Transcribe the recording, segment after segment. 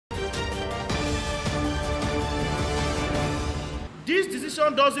This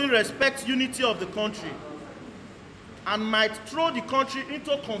decision doesn't respect unity of the country and might throw the country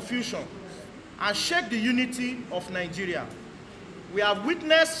into confusion and shake the unity of Nigeria. We have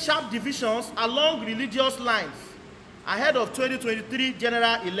witnessed sharp divisions along religious lines ahead of 2023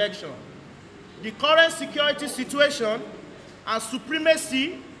 general election. The current security situation and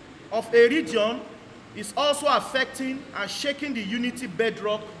supremacy of a region is also affecting and shaking the unity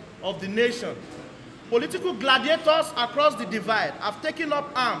bedrock of the nation. Political gladiators across the divide have taken up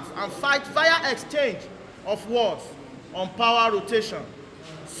arms and fight via exchange of words on power rotation.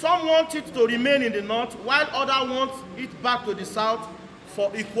 Some want it to remain in the north, while others want it back to the south for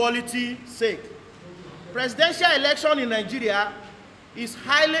equality's sake. Presidential election in Nigeria is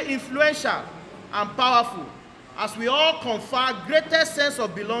highly influential and powerful, as we all confer greatest sense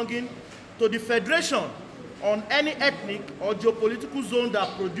of belonging to the federation on any ethnic or geopolitical zone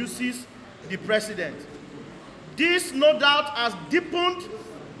that produces the president. This, no doubt, has deepened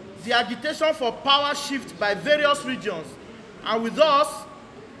the agitation for power shift by various regions, and with us,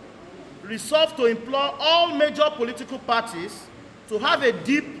 resolved to implore all major political parties to have a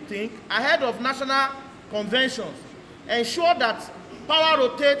deep think ahead of national conventions, ensure that power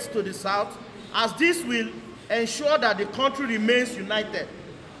rotates to the south, as this will ensure that the country remains united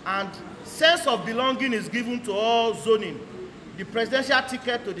and sense of belonging is given to all zoning the presidential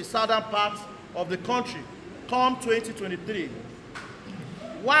ticket to the southern part of the country come 2023.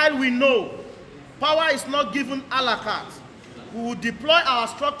 While we know power is not given a la carte, we will deploy our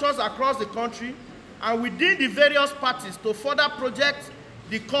structures across the country and within the various parties to further project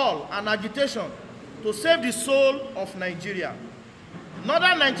the call and agitation to save the soul of Nigeria.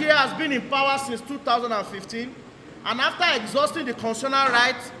 Northern Nigeria has been in power since 2015, and after exhausting the constitutional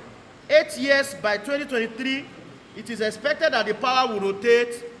rights 8 years, by 2023, it is expected that the power will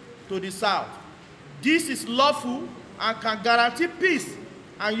rotate to the south. This is lawful and can guarantee peace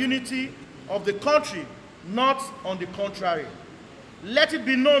and unity of the country, not on the contrary. Let it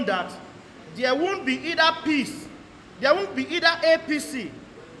be known that there won't be either peace, there won't be either APC,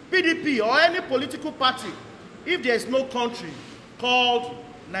 PDP, or any political party if there is no country called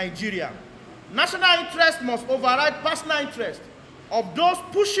Nigeria. National interest must override personal interest of those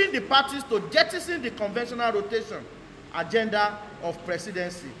pushing the parties to jettison the conventional rotation agenda of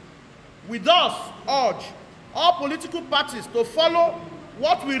presidency. We thus urge all political parties to follow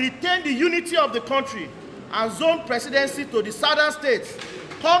what will retain the unity of the country and zone presidency to the southern states.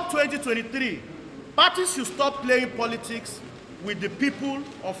 Come 2023, parties should stop playing politics with the people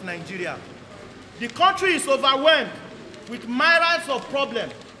of Nigeria. The country is overwhelmed with myriads of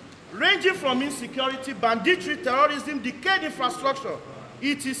problems, ranging from insecurity, banditry, terrorism, decayed infrastructure,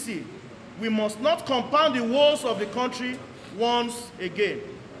 etc. We must not compound the woes of the country once again.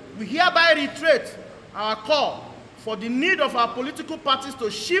 We hereby reiterate our call for the need of our political parties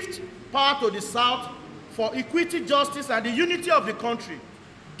to shift power to the south for equity, justice, and the unity of the country.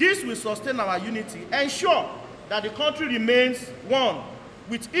 This will sustain our unity, ensure that the country remains one,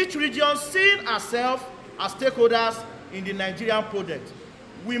 with each region seeing ourselves as stakeholders in the Nigerian project.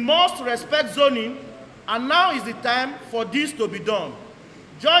 We must respect zoning, and now is the time for this to be done.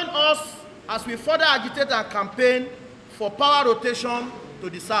 Join us as we further agitate and campaign for power rotation to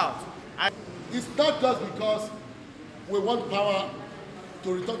the south. It's not just because we want power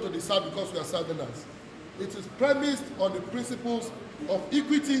to return to the south because we are southerners. It is premised on the principles of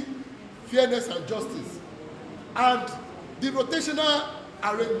equity, fairness, and justice. And the rotational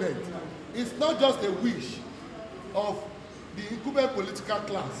arrangement is not just a wish of the incumbent political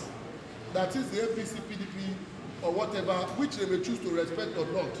class, that is the APC, PDP, or whatever, which they may choose to respect or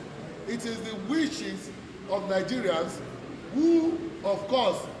not. It is the wishes of Nigerians who, of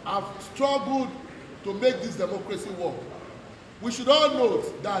course, have struggled to make this democracy work. We should all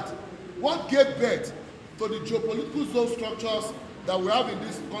note that what gave birth to the geopolitical zone structures that we have in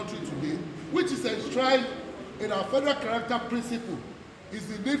this country today, which is enshrined in our federal character principle, is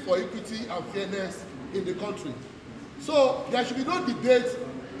the need for equity and fairness in the country. So there should be no debate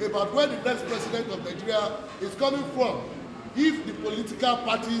about where the next president of Nigeria is coming from if the political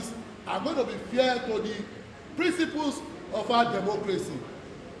parties are going to be fair to the principles of our democracy.